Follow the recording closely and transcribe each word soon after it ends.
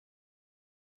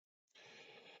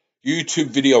YouTube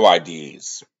video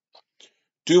ideas.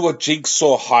 Do a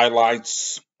Jigsaw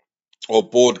highlights or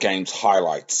board games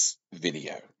highlights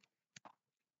video.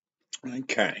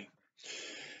 Okay.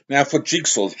 Now for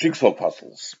jigsaw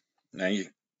puzzles. Now you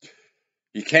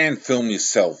can film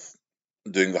yourself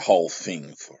doing the whole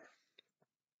thing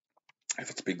if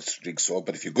it's a big jigsaw,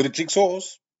 but if you're good at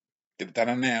jigsaws, get it done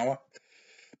in an hour.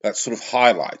 That's sort of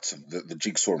highlights of the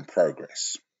jigsaw in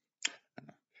progress.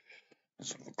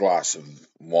 Sort of a glass of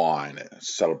wine,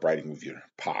 celebrating with your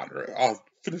partner. I've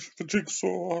finished the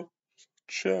jigsaw,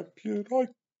 champion.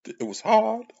 It was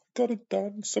hard. I got it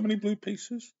done. So many blue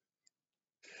pieces.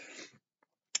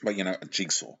 But a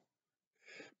jigsaw.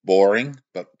 Boring,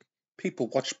 but people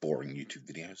watch boring YouTube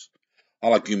videos. I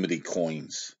like Unity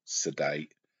coins,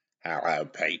 sedate. Hello,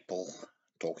 people.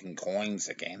 Talking coins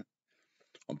again.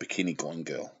 Or Bikini Coin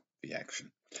Girl, the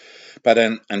action. But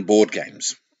and board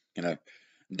games,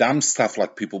 dumb stuff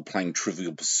like people playing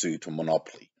Trivial Pursuit or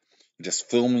Monopoly. Just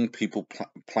filming people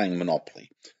playing Monopoly.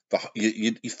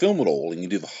 You film it all and you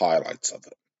do the highlights of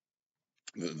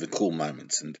it, the cool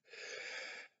moments. And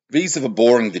these are the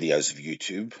boring videos of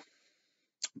YouTube,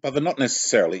 but they're not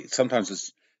necessarily. Sometimes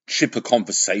it's chipper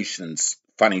conversations,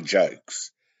 funny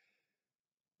jokes.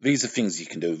 These are things you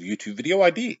can do with YouTube video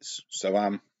ideas.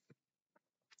 So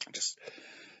just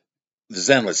there's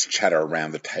endless chatter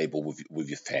around the table with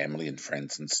your family and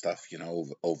friends and stuff,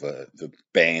 over the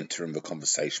banter and the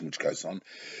conversation which goes on.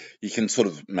 You can sort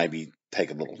of maybe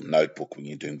take a little notebook when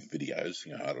you're doing the videos,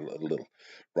 a little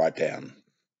write down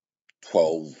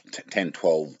 10,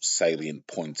 12 salient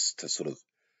points to sort of,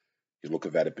 you look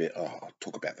at that a bit,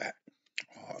 talk about that.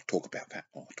 Talk about that.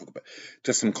 Talk about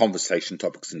just some conversation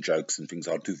topics and jokes and things.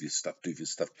 I'll do this stuff,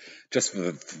 just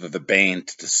for the band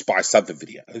to spice up the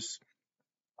videos.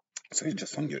 So you're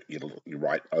just on your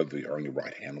right on your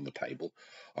right hand on the table.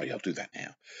 Oh yeah, I'll do that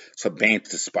now. So band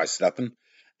to spice it up, and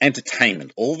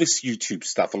entertainment. All this YouTube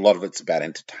stuff, a lot of it's about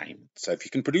entertainment. So if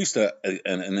you can produce an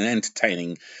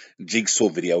entertaining jigsaw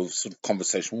video, sort of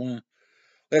conversation, well,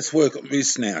 let's work on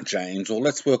this now, James, or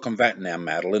let's work on that now,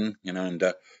 Madeline. And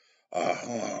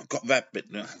I've got that bit.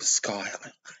 The sky. I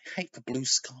hate the blue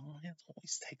sky. It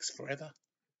always takes forever.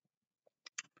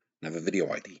 Another video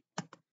idea.